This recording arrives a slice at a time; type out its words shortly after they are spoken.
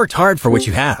Worked hard for what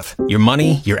you have. Your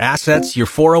money, your assets, your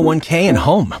 401k, and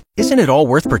home. Isn't it all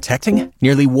worth protecting?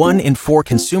 Nearly 1 in 4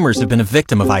 consumers have been a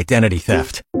victim of identity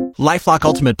theft. LifeLock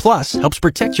Ultimate Plus helps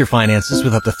protect your finances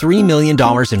with up to $3 million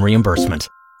in reimbursement.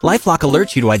 LifeLock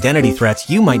alerts you to identity threats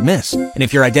you might miss. And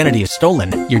if your identity is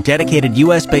stolen, your dedicated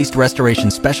U.S.-based restoration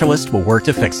specialist will work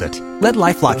to fix it. Let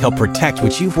LifeLock help protect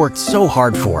what you've worked so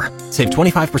hard for. Save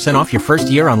 25% off your first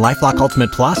year on LifeLock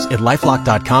Ultimate Plus at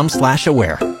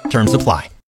LifeLock.com/aware. Terms apply.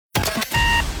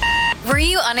 Were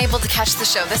you unable to catch the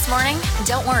show this morning?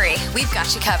 Don't worry, we've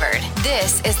got you covered.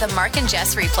 This is the Mark and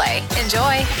Jess Replay.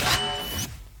 Enjoy.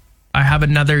 I have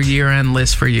another year-end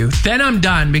list for you. Then I'm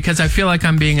done because I feel like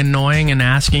I'm being annoying and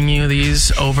asking you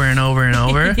these over and over and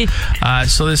over.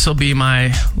 So this will be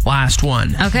my last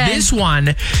one. Okay. This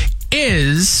one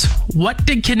is, what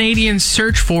did Canadians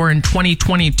search for in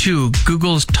 2022?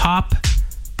 Google's top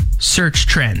search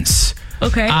trends.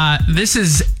 Okay. This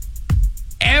is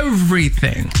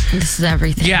everything. This is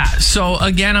everything. Yeah. So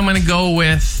again, I'm going to go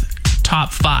with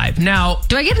top 5. Now,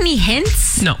 do I get any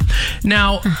hints? No.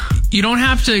 Now, you don't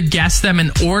have to guess them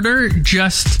in order.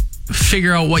 Just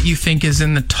figure out what you think is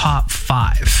in the top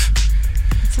 5.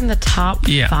 It's in the top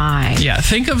 5. Yeah.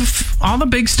 Think of all the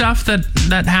big stuff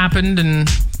that happened in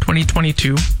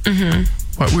 2022.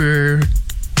 Mm-hmm. What we're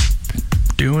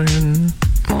doing.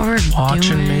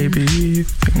 Watching, maybe.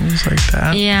 Things like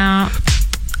that. Yeah.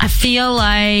 I feel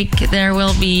like there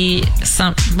will be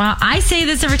some... Well, I say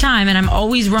this every time, and I'm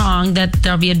always wrong, that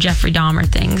there'll be a Jeffrey Dahmer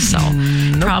thing, so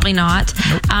probably not.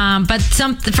 Nope. But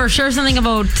for sure something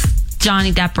about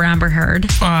Johnny Depp or Amber Heard.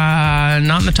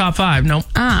 Not in the top 5, nope.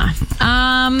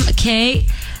 Okay.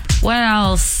 What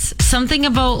else? Something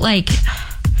about, like...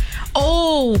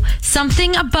 Oh,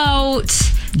 something about...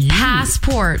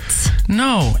 passports.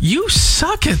 No, you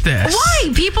suck at this.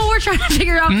 Why? People were trying to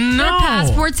figure out their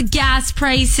passports, gas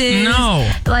prices. No.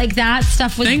 Like that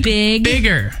stuff was big.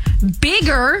 Bigger.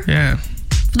 Bigger? Yeah.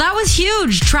 That was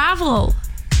huge. Travel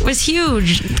was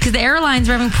huge because the airlines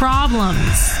were having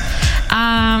problems.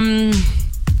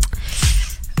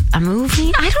 A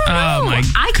movie? I don't know. Oh my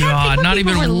God. Not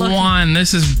even one.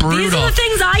 This is brutal. These are the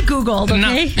things I Googled,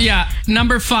 okay?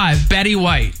 Number 5, Betty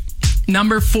White.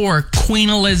 Number 4, Queen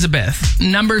Elizabeth.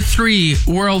 Number 3,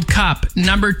 World Cup.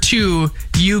 Number 2,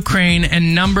 Ukraine.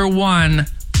 And number 1,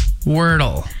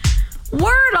 Wordle.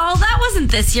 Wordle? That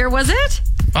wasn't this year, was it?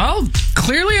 Well,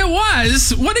 clearly it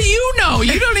was. What do you know?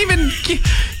 You don't even...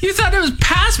 You thought it was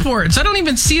passports. I don't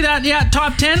even see that yet.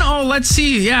 Top 10? Oh, let's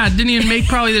see. Yeah, didn't even make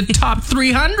probably the top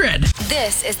 300.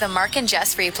 This is the Mark and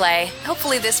Jess Replay.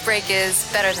 Hopefully this break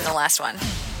is better than the last one.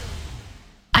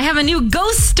 I have a new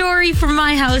ghost story from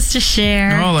my house to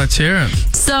share. Oh, let's hear it.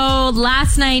 So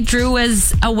last night, Drew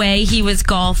was away. He was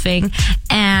golfing.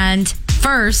 And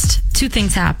first, 2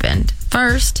 things happened.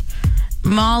 First,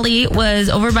 Molly was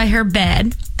over by her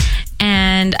bed.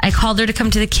 And I called her to come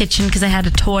to the kitchen because I had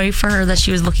a toy for her that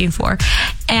she was looking for.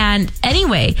 And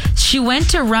anyway, she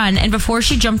went to run. And before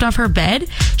she jumped off her bed,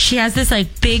 she has this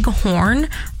like big horn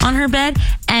on her bed.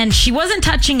 And she wasn't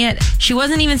touching it. She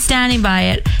wasn't even standing by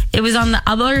it. It was on the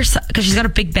other side because she's got a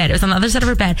big bed. It was on the other side of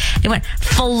her bed. It went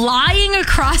flying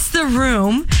across the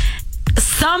room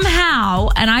somehow,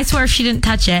 and I swear she didn't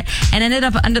touch it, and ended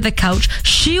up under the couch.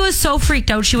 She was so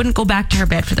freaked out she wouldn't go back to her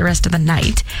bed for the rest of the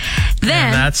night.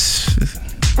 Then that's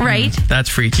right. That's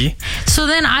freaky. So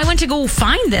then I went to go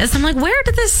find this. I'm like, where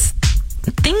did this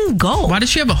thing go? Why does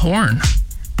she have a horn?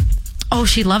 Oh,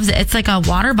 she loves it. It's like a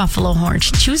water buffalo horn.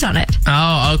 She chews on it.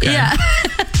 Oh, okay. Yeah.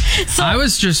 So,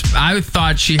 I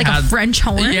thought she like had a French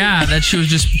horn. Yeah, that she was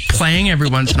just playing every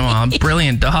once in a while.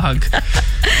 Brilliant dog.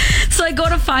 So I go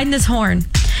to find this horn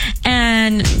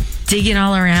and digging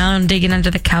all around, digging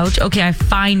under the couch. Okay, I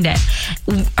find it.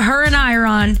 Her and I are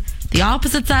on the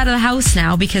opposite side of the house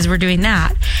now because we're doing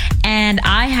that. And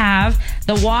I have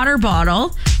the water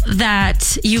bottle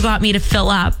that you got me to fill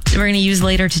up, we're going to use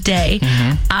later today,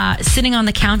 sitting on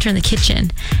the counter in the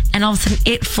kitchen. And all of a sudden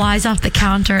it flies off the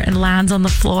counter and lands on the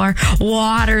floor.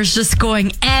 Water's just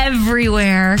going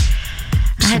everywhere.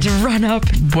 I had to run up.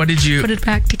 What did you... Put it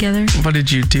back together. What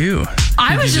did you do?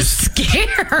 I was just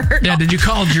scared. Yeah, did you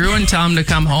call Drew and tell him to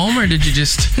come home, or did you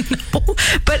just... No,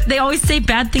 but they always say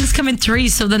bad things come in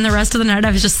threes, so then the rest of the night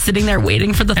I was just sitting there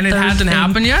waiting for the third thing. And it hasn't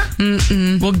happened yet?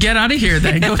 Mm-mm. Well, get out of here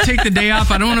then. Go take the day off.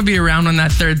 I don't want to be around when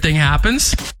that third thing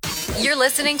happens. You're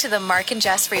listening to the Mark and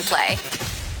Jess Replay.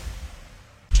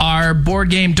 Our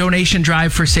board game donation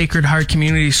drive for Sacred Heart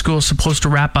Community School is supposed to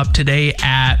wrap up today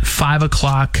at 5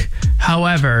 o'clock.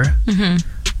 However,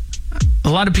 a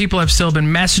lot of people have still been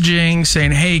messaging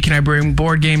saying, hey, can I bring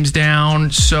board games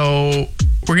down? So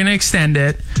we're going to extend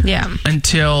it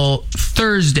until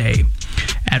Thursday.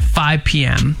 at 5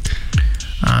 p.m.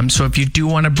 So if you do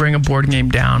want to bring a board game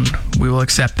down, we will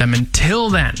accept them until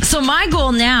then. So my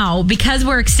goal now, because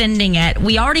we're extending it,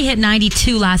 we already hit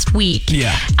 92 last week.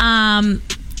 Yeah.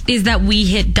 Is that we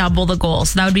hit double the goal.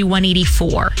 So that would be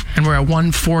 184. And we're at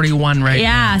 141 right now.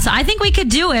 Yeah, so I think we could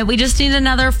do it. We just need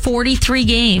another 43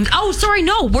 games. Oh, sorry,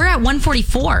 no, we're at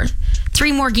 144.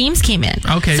 3 more games came in.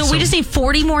 Okay. So we just need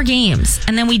 40 more games,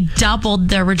 and then we doubled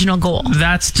the original goal.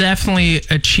 That's definitely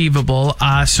achievable.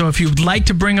 So if you'd like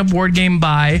to bring a board game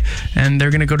by, and they're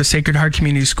going to go to Sacred Heart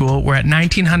Community School, we're at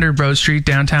 1900 Broad Street,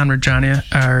 downtown Regina.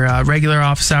 Our regular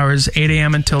office hours, 8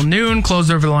 a.m. until noon,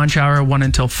 closed over the lunch hour, 1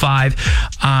 until 5.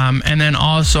 And then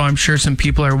also, I'm sure some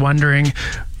people are wondering,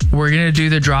 we're going to do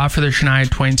the draw for the Shania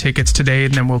Twain tickets today,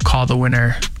 and then we'll call the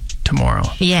winner tomorrow.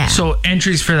 Yeah. So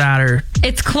entries for that are...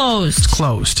 It's closed.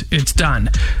 Closed. It's done.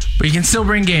 But you can still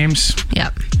bring games.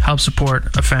 Yep. Help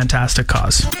support a fantastic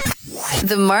cause.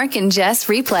 The Mark and Jess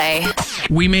Replay.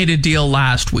 We made a deal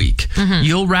last week. Mm-hmm.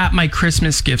 You'll wrap my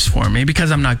Christmas gifts for me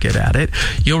because I'm not good at it.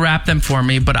 You'll wrap them for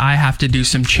me, but I have to do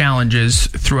some challenges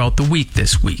throughout the week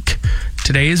this week.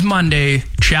 Today is Monday.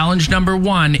 Challenge number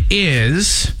 1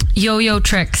 is... Yo-yo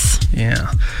tricks.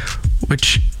 Yeah.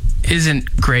 Which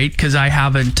isn't great because I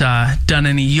haven't done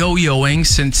any yo-yoing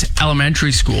since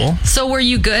elementary school. So were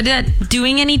you good at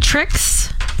doing any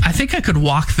tricks? I think I could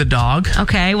walk the dog.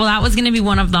 Okay, well that was going to be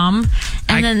one of them.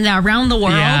 And then around the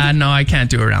world. Yeah, no, I can't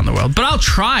do around the world. But I'll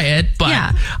try it. But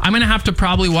yeah. I'm going to have to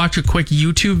probably watch a quick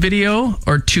YouTube video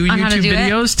or 2 YouTube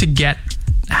videos to get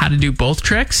how to do both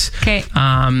tricks. Okay.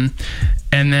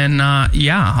 And then,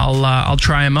 I'll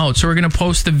try them out. So we're going to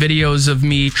post the videos of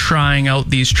me trying out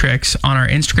these tricks on our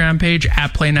Instagram page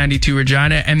at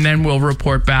Play92Regina, and then we'll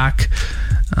report back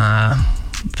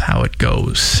how it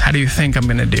goes. How do you think I'm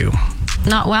going to do?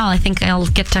 Not well. I think I'll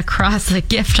get to cross a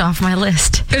gift off my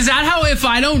list. Is that how, if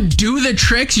I don't do the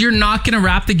tricks, you're not going to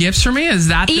wrap the gifts for me? Is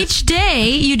that each day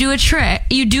you do a trick,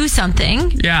 you do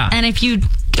something. Yeah. And if you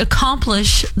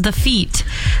accomplish the feat,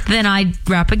 then I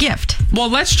wrap a gift. Well,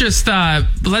 let's just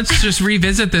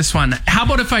revisit this one. How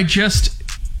about if I just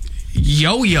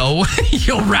yo-yo,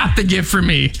 you'll wrap the gift for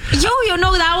me? Yo-yo,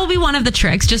 no, that will be one of the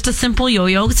tricks. Just a simple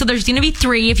yo-yo. So there's going to be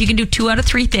 3. If you can do 2 out of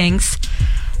 3 things,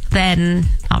 then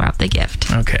I'll wrap the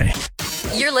gift. Okay.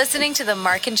 You're listening to the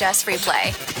Mark and Jess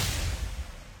Replay.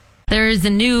 There is a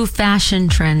new fashion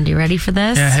trend. You ready for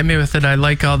this? Yeah, hit me with it. I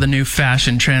like all the new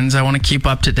fashion trends. I want to keep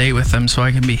up to date with them so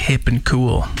I can be hip and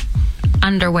cool.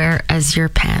 Underwear as your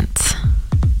pants.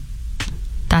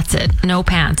 That's it. No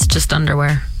pants, just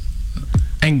underwear.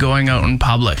 And going out in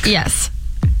public. Yes.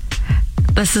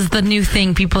 This is the new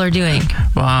thing people are doing.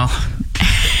 Wow.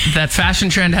 That fashion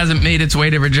trend hasn't made its way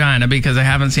to Regina because I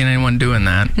haven't seen anyone doing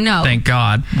that. No. Thank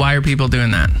God. Why are people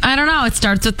doing that? I don't know. It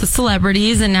starts with the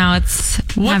celebrities and now it's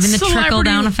having the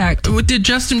trickle-down effect. Did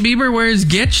Justin Bieber wear his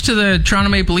gitch to the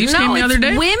Toronto Maple Leafs game the other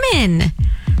day? Women.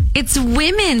 It's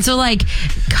women. So like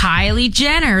Kylie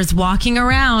Jenner's walking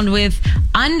around with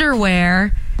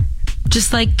underwear,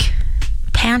 just like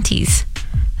panties.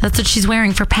 That's what she's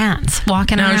wearing for pants,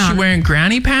 walking around. Now, is she wearing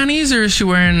granny panties or is she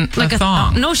wearing like a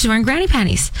thong? No, she's wearing granny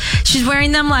panties. She's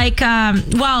wearing them like,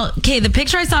 the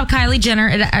picture I saw of Kylie Jenner,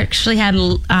 it actually had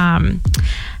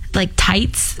like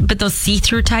tights, but those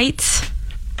see-through tights.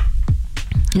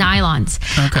 Nylons.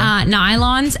 Okay.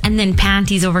 Nylons, and then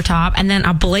panties over top, and then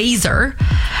a blazer.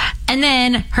 And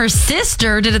then her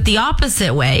sister did it the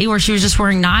opposite way, where she was just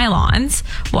wearing nylons,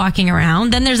 walking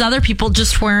around. Then there's other people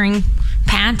just wearing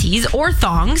panties or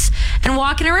thongs and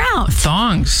walking around.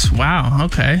 Thongs. Wow.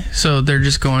 Okay. So they're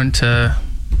just going to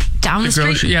down the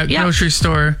street. Grocery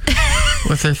store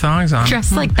with their thongs on.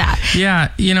 Dressed like that.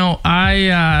 Yeah. You know,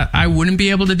 I wouldn't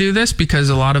be able to do this because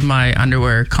a lot of my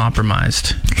underwear are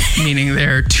compromised. Meaning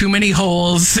there are too many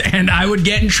holes and I would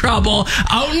get in trouble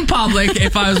out in public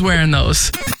if I was wearing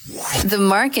those. The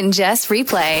Mark and Jess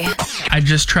Replay. I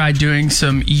just tried doing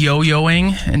some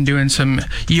yo-yoing and doing some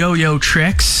yo-yo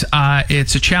tricks.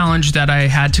 It's a challenge that I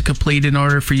had to complete in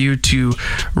order for you to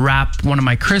wrap one of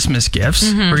my Christmas gifts.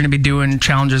 Mm-hmm. We're going to be doing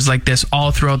challenges like this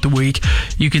all throughout the week.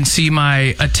 You can see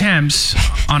my attempts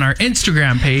on our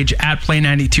Instagram page at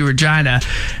Play92Regina.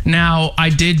 Now, I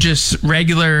did just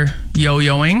regular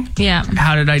yo-yoing. Yeah.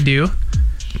 How did I do?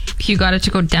 You got it to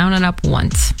go down and up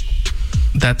once.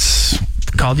 That's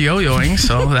called yo-yoing,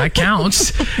 so that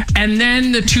counts. And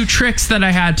then the 2 tricks that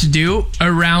I had to do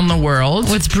around the world.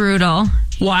 What's brutal?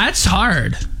 Well, that's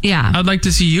hard. Yeah. I'd like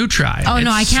to see you try. Oh,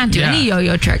 no, I can't do any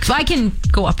yo-yo tricks. Well, I can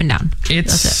go up and down.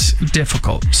 It's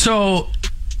difficult. So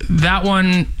that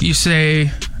one, you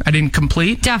say I didn't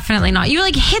complete? Definitely not. You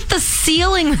like hit the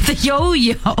ceiling with the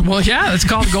yo-yo. Well, yeah, it's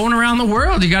called going around the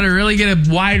world. You got to really get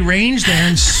a wide range there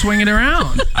and swing it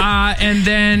around. And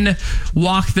then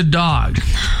walk the dog.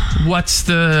 What's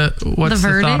the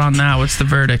thought on that? What's the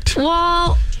verdict?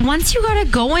 Well, once you got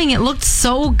it going, it looked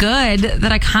so good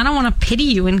that I kind of want to pity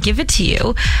you and give it to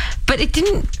you. But it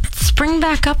didn't spring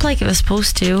back up like it was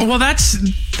supposed to. Well, that's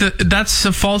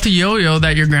a faulty yo-yo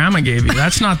that your grandma gave you.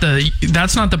 That's not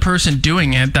the person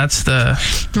doing it. That's the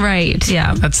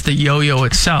yo-yo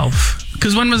itself.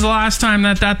 Because when was the last time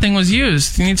that thing was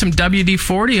used? You need some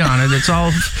WD-40 on it.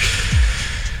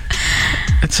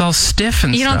 It's all stiff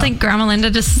and stuff. You don't think Grandma Linda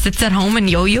just sits at home and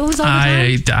yo-yos all the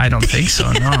time? I don't think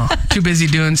so, no. Too busy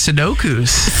doing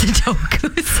Sudokus.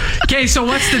 Okay, so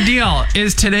what's the deal?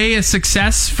 Is today a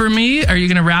success for me? Are you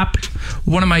going to wrap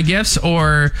one of my gifts,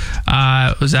 or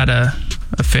was that a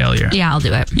failure? Yeah, I'll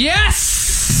do it.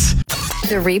 Yes!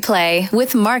 The Replay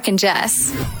with Mark and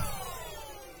Jess.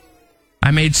 I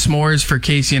made s'mores for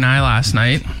Casey and I last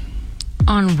night.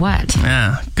 On what?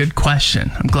 Yeah, good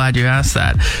question. I'm glad you asked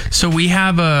that. So we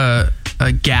have a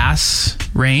gas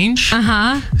range. So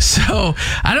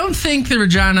I don't think the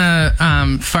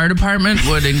Regina Fire Department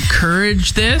would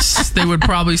encourage this. They would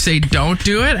probably say don't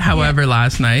do it. However,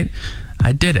 last night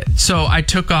I did it. So I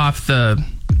took off the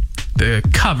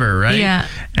cover, right? Yeah.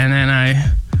 And then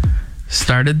I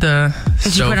started the stove.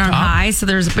 Did you put it on high so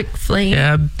there's a big flame?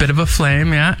 Yeah, a bit of a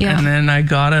flame, yeah. And then I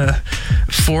got a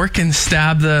fork and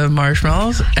stabbed the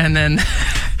marshmallows and then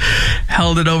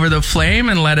held it over the flame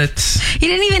and let it... You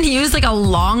didn't even use like a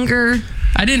longer...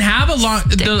 I didn't have a long...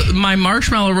 my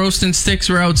marshmallow roasting sticks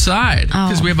were outside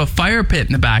because we have a fire pit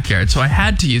in the backyard, so I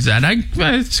had to use that.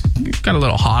 It's got a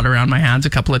little hot around my hands a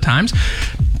couple of times,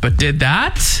 but did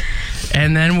that,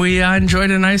 and then we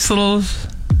enjoyed a nice little...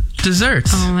 dessert.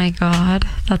 Oh my God,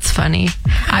 that's funny.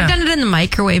 Yeah. I've done it in the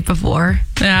microwave before.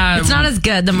 Yeah, it's not as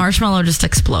good. The marshmallow just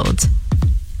explodes.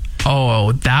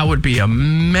 Oh, that would be a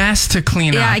mess to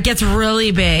clean up. Yeah, it gets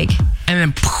really big.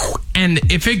 And then,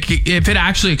 if it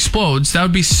actually explodes, that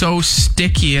would be so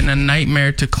sticky and a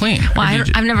nightmare to clean. Well,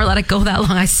 I've never let it go that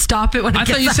long. I stop it when it gets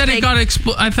I thought you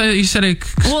said it.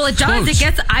 Well, it does. It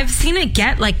gets. I've seen it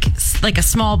get like a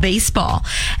small baseball,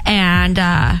 and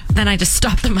then I just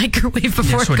stop the microwave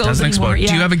before it goes doesn't anymore. Explode. Yeah.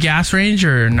 Do you have a gas range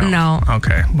or no? No.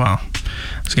 Okay. Well,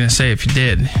 I was gonna say if you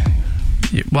did.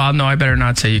 Well, no, I better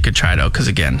not say you could try it out because,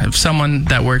 again, if someone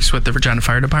that works with the Regina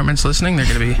Fire Department's listening, they're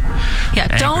going to be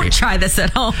angry. Don't try this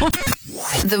at home.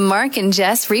 The Mark and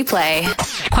Jess Replay.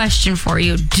 Question for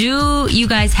you. Do you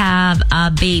guys have a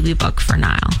baby book for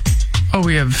Niall? Oh,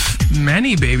 we have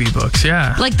many baby books,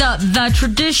 yeah. Like the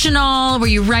traditional where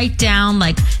you write down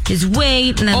like his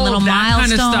weight and then little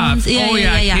milestones. Kind of stuff.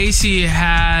 Yeah. Casey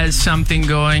has something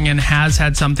going and has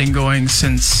had something going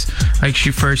since like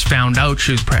she first found out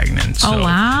she was pregnant. So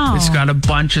wow. It's got a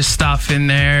bunch of stuff in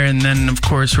there, and then of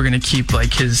course we're gonna keep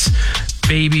like his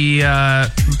baby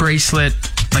bracelet,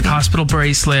 like hospital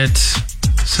bracelet.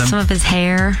 Some of his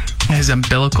hair. His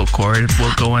umbilical cord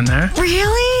will go in there.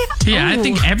 Really? Yeah, I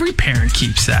think every parent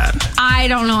keeps that. I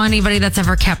don't know anybody that's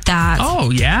ever kept that. Oh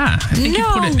yeah, I think you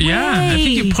put it. Way. Yeah, I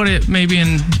think you put it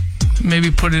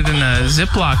maybe put it in a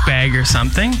Ziploc bag or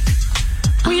something.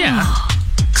 Well, yeah,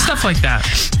 stuff like that.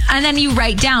 And then you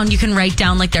can write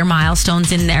down like their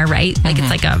milestones in there, right? Like it's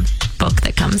like a book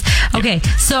that comes. Okay,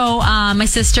 so my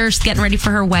sister's getting ready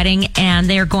for her wedding, and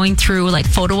they are going through like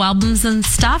photo albums and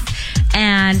stuff,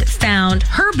 and found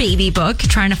her baby book,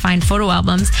 trying to find photo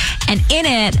albums, and in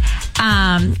it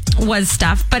was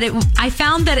stuff, but I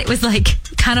found that it was like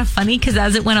kind of funny because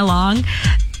as it went along,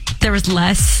 there was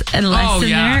less and less in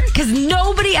there because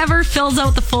nobody ever fills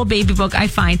out the full baby book, I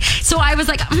find. So I was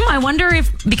like, I wonder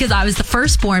if, because I was the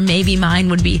firstborn, maybe mine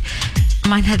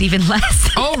had even less.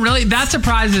 Oh, really? That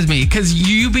surprises me because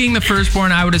you being the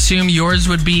firstborn, I would assume yours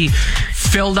would be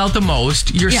filled out the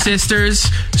most. Your sister's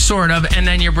sort of, and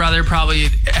then your brother probably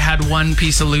had one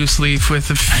piece of loose leaf with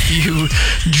a few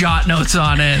jot notes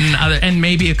on it and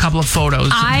maybe a couple of photos.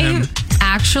 I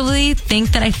actually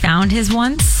think that I found his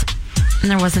once. And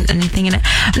there wasn't anything in it.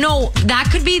 No, that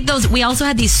could be those. We also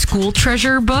had these school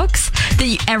treasure books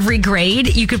that every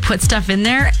grade you could put stuff in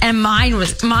there. And mine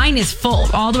is full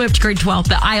all the way up to grade 12.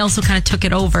 But I also kind of took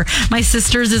it over. My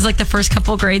sister's is like the first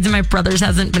couple grades, and my brother's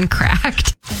hasn't been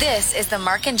cracked. This is the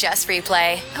Mark and Jess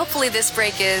Replay. Hopefully this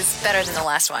break is better than the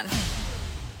last one.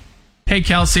 Hey,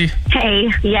 Kelsey. Hey,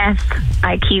 yes,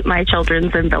 I keep my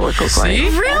children's umbilical cords. See?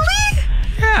 Really?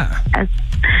 Yeah. Yes.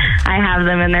 I have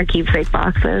them in their keepsake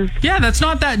boxes. Yeah, that's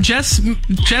not that. Jess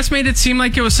made it seem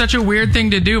like it was such a weird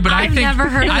thing to do, but I think never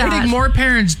heard of that. I think more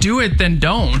parents do it than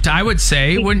don't. I would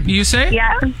say, wouldn't you say?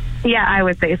 Yeah. Yeah, I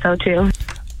would say so too.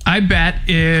 I bet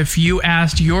if you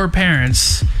asked your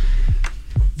parents,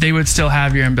 they would still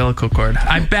have your umbilical cord.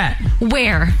 I bet.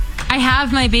 Where? I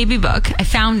have my baby book. I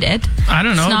found it. I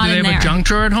don't know. Do they have a junk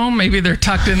drawer at home? Maybe they're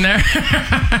tucked in there.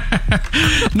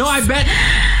 No, I bet.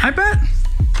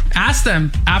 Ask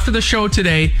them after the show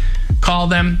today. Call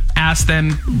them, ask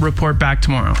them, report back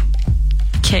tomorrow.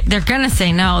 Okay, they're going to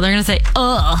say no. They're going to say,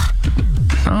 ugh.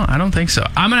 No, I don't think so.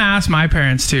 I'm going to ask my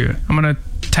parents too. I'm going to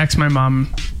text my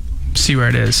mom, see where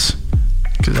it is.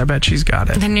 Because I bet she's got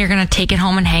it. Then you're going to take it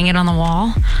home and hang it on the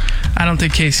wall? I don't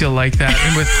think Casey will like that.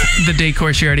 And with the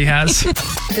decor she already has.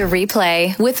 The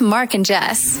Replay with Mark and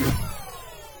Jess.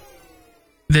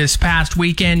 This past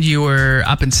weekend, you were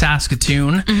up in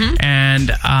Saskatoon. And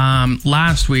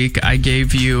last week, I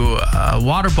gave you a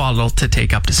water bottle to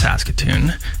take up to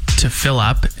Saskatoon to fill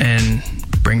up and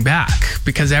bring back.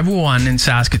 Because everyone in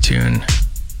Saskatoon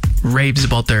raves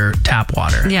about their tap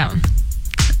water. Yeah.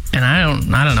 And I don't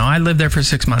know. I lived there for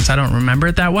 6 months. I don't remember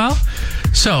it that well.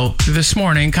 So this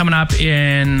morning, coming up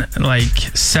in like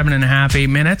 7.5, 8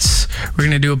 minutes, we're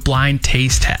going to do a blind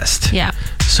taste test. Yeah.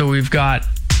 So we've got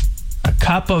a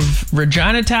cup of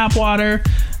Regina Tap Water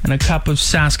and a cup of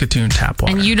Saskatoon Tap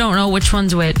Water. And you don't know which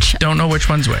one's which. Don't know which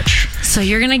one's which. So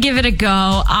you're going to give it a go.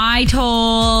 I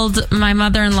told my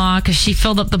mother-in-law, because she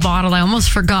filled up the bottle, I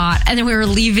almost forgot. And then we were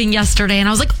leaving yesterday, and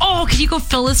I was like, oh, can you go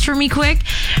fill this for me quick?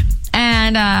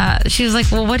 And she was like,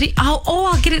 well, what do you...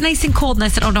 I'll get it nice and cold. And I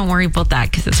said, oh, don't worry about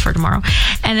that because it's for tomorrow.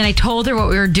 And then I told her what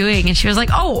we were doing. And she was like,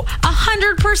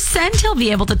 100% he'll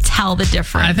be able to tell the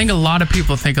difference. I think a lot of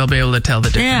people think I'll be able to tell the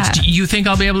difference. Yeah. Do you think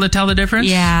I'll be able to tell the difference?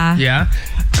 Yeah. Yeah?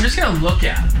 I'm just going to look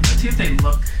at them. Let's see if they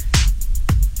look...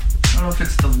 I don't know if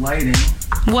it's the lighting.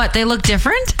 What? They look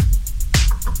different?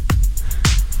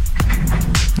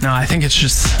 No, I think it's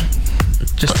just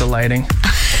the lighting.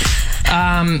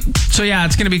 So yeah,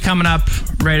 it's going to be coming up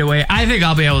right away. I think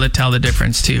I'll be able to tell the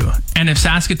difference too. And if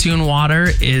Saskatoon water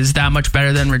is that much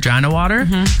better than Regina water,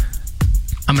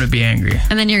 I'm going to be angry.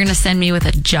 And then you're going to send me with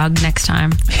a jug next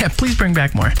time. Yeah, please bring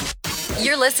back more.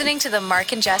 You're listening to the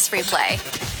Mark and Jess Replay.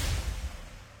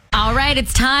 All right,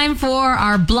 it's time for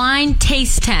our blind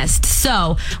taste test.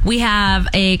 So we have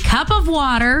a cup of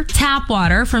water, tap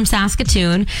water from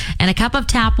Saskatoon, and a cup of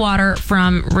tap water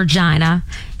from Regina.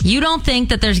 You don't think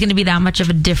that there's going to be that much of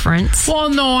a difference? Well,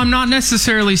 no, I'm not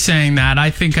necessarily saying that. I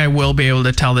think I will be able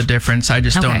to tell the difference. I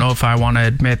just don't know if I want to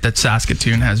admit that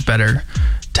Saskatoon has better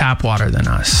tap water than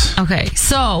us. Okay,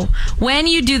 so when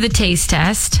you do the taste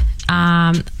test,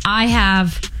 I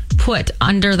have put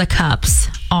under the cups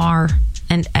R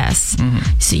and S.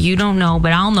 So you don't know,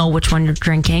 but I'll know which one you're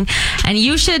drinking. And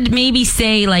you should maybe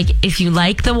say, like, if you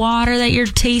like the water that you're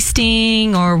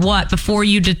tasting or what, before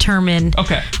you determine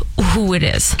who it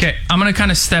is. Okay, I'm going to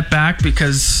kind of step back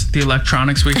because the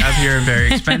electronics we have here are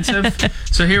very expensive.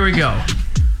 So here we go.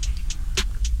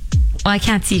 Well, I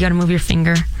can't see. You got to move your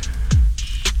finger.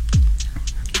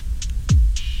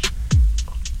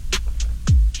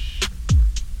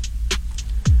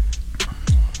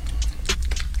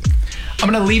 I'm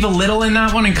going to leave a little in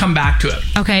that one and come back to it.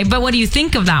 Okay, but what do you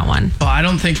think of that one? Well, I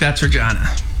don't think that's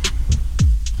Regina.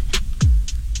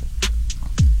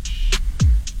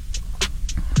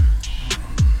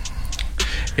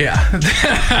 Yeah,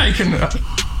 I can...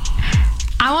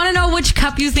 I want to know which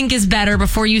cup you think is better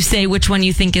before you say which one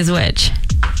you think is which.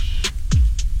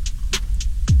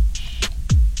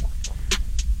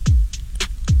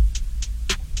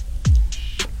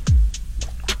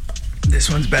 This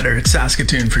one's better. It's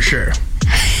Saskatoon for sure.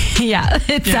 Yeah,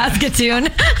 it's Saskatoon.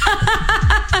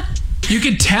 You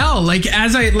could tell, like,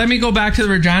 let me go back to the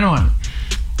Regina one.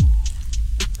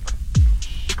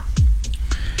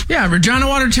 Yeah, Regina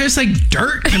water tastes like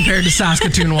dirt compared to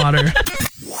Saskatoon water.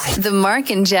 The Mark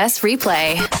and Jess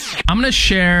Replay. I'm going to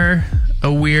share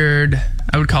a weird,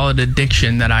 I would call it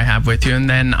addiction that I have with you. And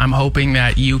then I'm hoping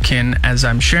that you can, as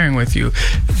I'm sharing with you,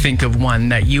 think of one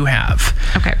that you have.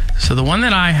 Okay. So the one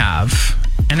that I have,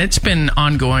 and it's been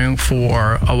ongoing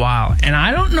for a while, and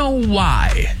I don't know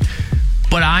why,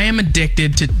 but I am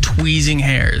addicted to tweezing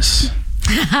hairs.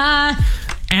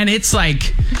 And it's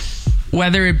like,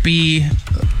 whether it be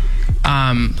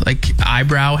like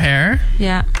eyebrow hair.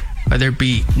 Yeah. Whether it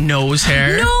be nose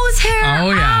hair. Nose hair.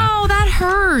 Oh, yeah. Ow, that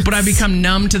hurts. But I become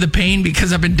numb to the pain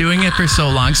because I've been doing it for so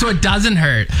long. So it doesn't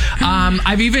hurt.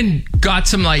 I've even got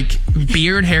some like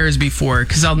beard hairs before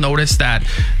because I'll notice that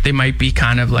they might be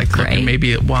kind of like looking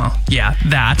maybe, well, yeah,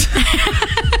 that.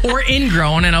 Or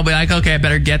ingrown. And I'll be like, okay, I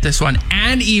better get this one.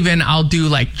 And even I'll do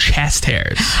like chest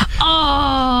hairs.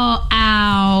 Oh,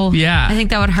 ow. Yeah. I think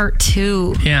that would hurt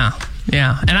too. Yeah.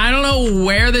 Yeah. And I don't know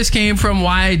where this came from,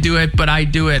 why I do it, but I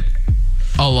do it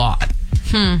a lot.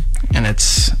 And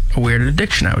it's a weird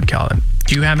addiction, I would call it.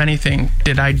 Do you have anything?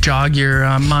 Did I jog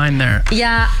your mind there?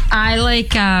 Yeah, I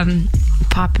like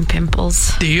popping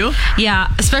pimples. Do you?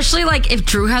 Yeah, especially like if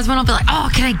Drew has one, I'll be like, oh,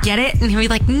 can I get it? And he'll be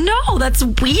like, no, that's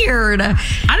weird. I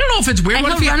don't know if it's weird. And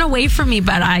he'll run away from me,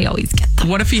 but I always get them.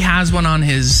 What if he has one on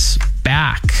his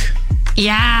back?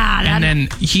 Yeah. And then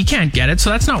he can't get it,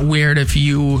 so that's not weird if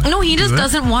you... No, he just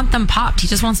doesn't want them popped. He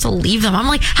just wants to leave them. I'm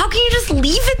like, how can you just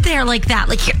leave it there like that?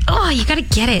 Like, you gotta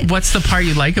get it. What's the part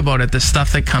you like about it? The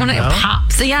stuff that comes out? When it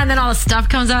pops. So yeah, and then all the stuff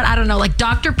comes out. I don't know, like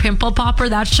Dr. Pimple Popper,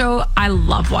 that show, I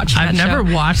love watching that show. I've never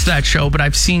watched that show, but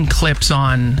I've seen clips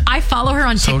on... I follow her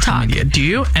on social TikTok. Media. Do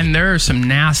you? And there are some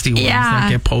nasty ones that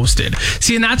get posted.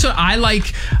 See, and that's what I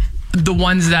like... The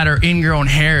ones that are in your own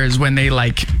hairs when they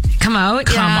like come out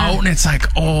and it's like,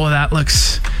 oh, that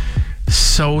looks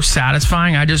so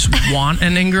satisfying. I just want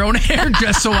an ingrown hair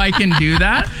just so I can do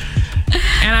that.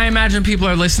 And I imagine people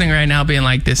are listening right now being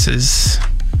like, this is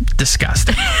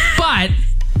disgusting. But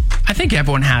I think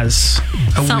everyone has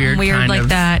a something weird kind like of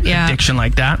that, addiction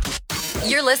like that.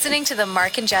 You're listening to the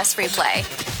Mark and Jess Replay.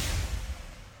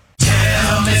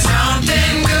 Tell me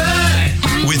something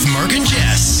good with Mark and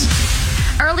Jess.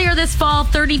 Earlier this fall,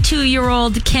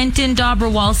 32-year-old Kenton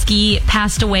Dobrowolski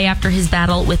passed away after his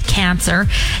battle with cancer.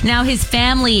 Now his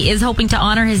family is hoping to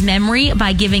honor his memory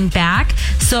by giving back.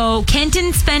 So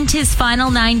Kenton spent his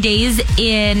final 9 days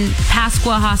in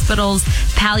Pasqua Hospital's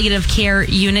palliative care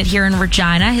unit here in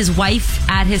Regina. His wife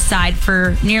at his side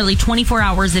for nearly 24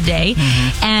 hours a day.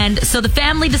 And so the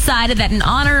family decided that in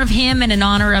honor of him and in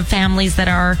honor of families that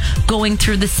are going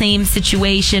through the same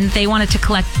situation, they wanted to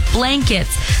collect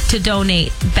blankets to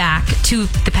donate back to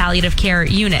the palliative care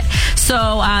unit.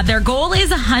 So their goal is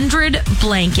 100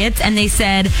 blankets, and they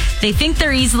said they think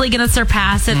they're easily going to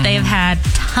surpass it. They've had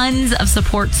tons of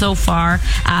support so far.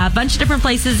 A bunch of different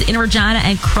places in Regina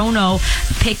and Crono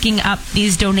picking up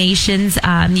these donations.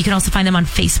 You can also find them on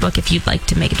Facebook if you'd like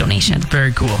to make a donation.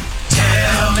 Very cool.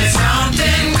 Tell me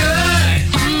something good.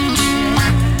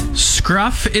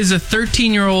 Scruff is a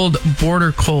 13-year-old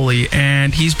border collie,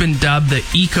 and he's been dubbed the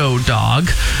eco dog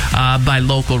by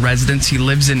local residents. He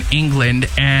lives in England,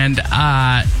 and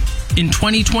in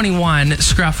 2021,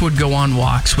 Scruff would go on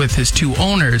walks with his two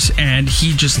owners, and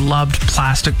he just loved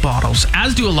plastic bottles,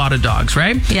 as do a lot of dogs,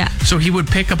 right? Yeah. So he would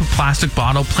pick up a plastic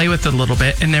bottle, play with it a little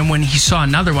bit, and then when he saw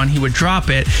another one, he would drop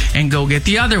it and go get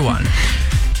the other one.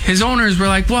 His owners were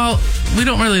like, well, we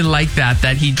don't really like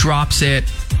that he drops it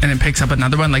and then picks up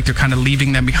another one, like they're kind of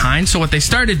leaving them behind. So what they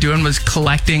started doing was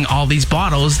collecting all these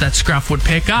bottles that Scruff would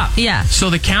pick up. Yeah.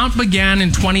 So the count began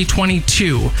in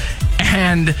 2022,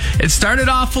 and it started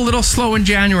off a little slow in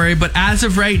January, but as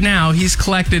of right now, he's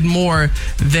collected more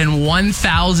than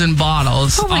 1,000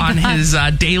 bottles on his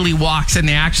daily walks, and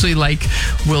they actually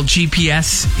will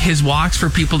GPS his walks for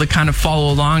people to kind of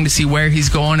follow along to see where he's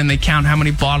going, and they count how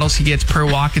many bottles he gets per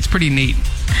walk. It's pretty neat.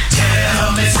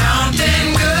 Tell me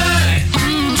something good.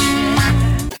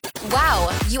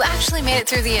 Wow, you actually made it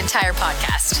through the entire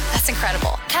podcast. That's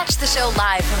incredible. Catch the show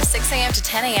live from 6 a.m. to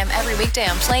 10 a.m. every weekday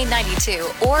on Play 92,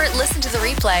 or listen to the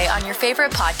replay on your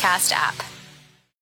favorite podcast app.